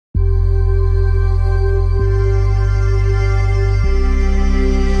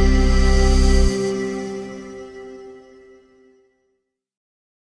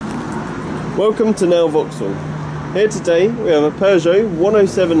Welcome to Now Vauxhall. Here today we have a Peugeot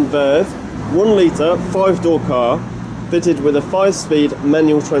 107 Verve 1 litre 5-door car fitted with a 5-speed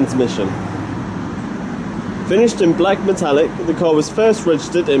manual transmission. Finished in black metallic, the car was first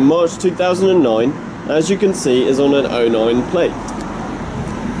registered in March 2009 and as you can see is on an 09 plate.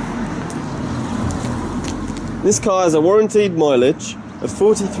 This car has a warranted mileage of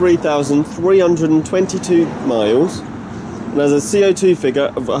 43,322 miles and has a CO2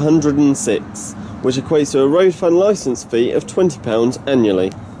 figure of 106, which equates to a road fund licence fee of £20 annually.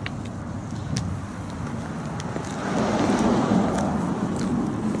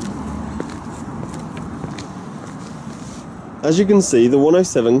 As you can see, the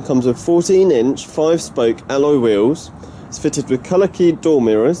 107 comes with 14-inch 5-spoke alloy wheels. It's fitted with colour-keyed door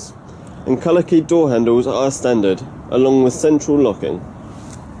mirrors, and colour-keyed door handles are standard, along with central locking.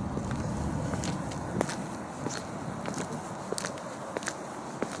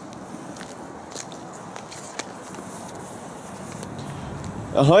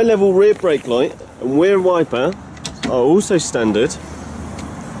 A high-level rear brake light and rear wiper are also standard.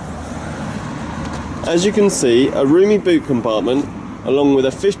 As you can see, a roomy boot compartment along with a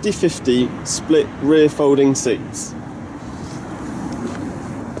 50-50 split rear folding seats.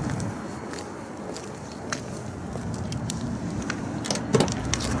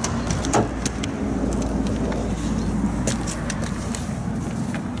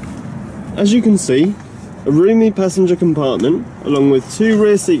 As you can see, a roomy passenger compartment along with 2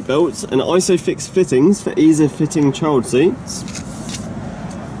 rear seat belts and ISOFIX fittings for ease of fitting child seats.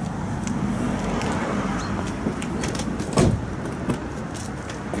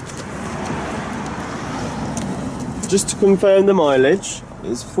 Just to confirm, the mileage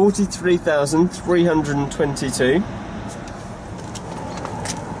is 43,322.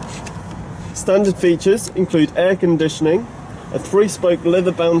 Standard features include air conditioning, a 3-spoke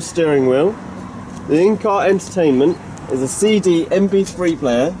leather-bound steering wheel. The in-car entertainment is a CD MP3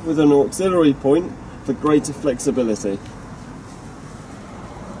 player with an auxiliary point for greater flexibility.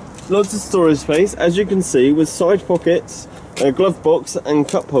 Lots of storage space, as you can see, with side pockets, a glove box and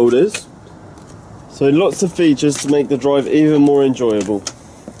cup holders. So lots of features to make the drive even more enjoyable.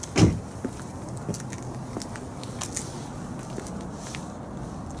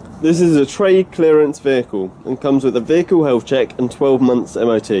 This is a trade clearance vehicle and comes with a vehicle health check and 12 months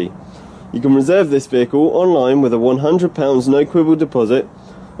MOT. You can reserve this vehicle online with a £100 no quibble deposit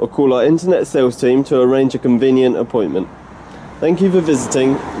or call our internet sales team to arrange a convenient appointment. Thank you for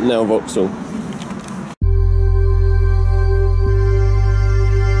visiting Now Vauxhall.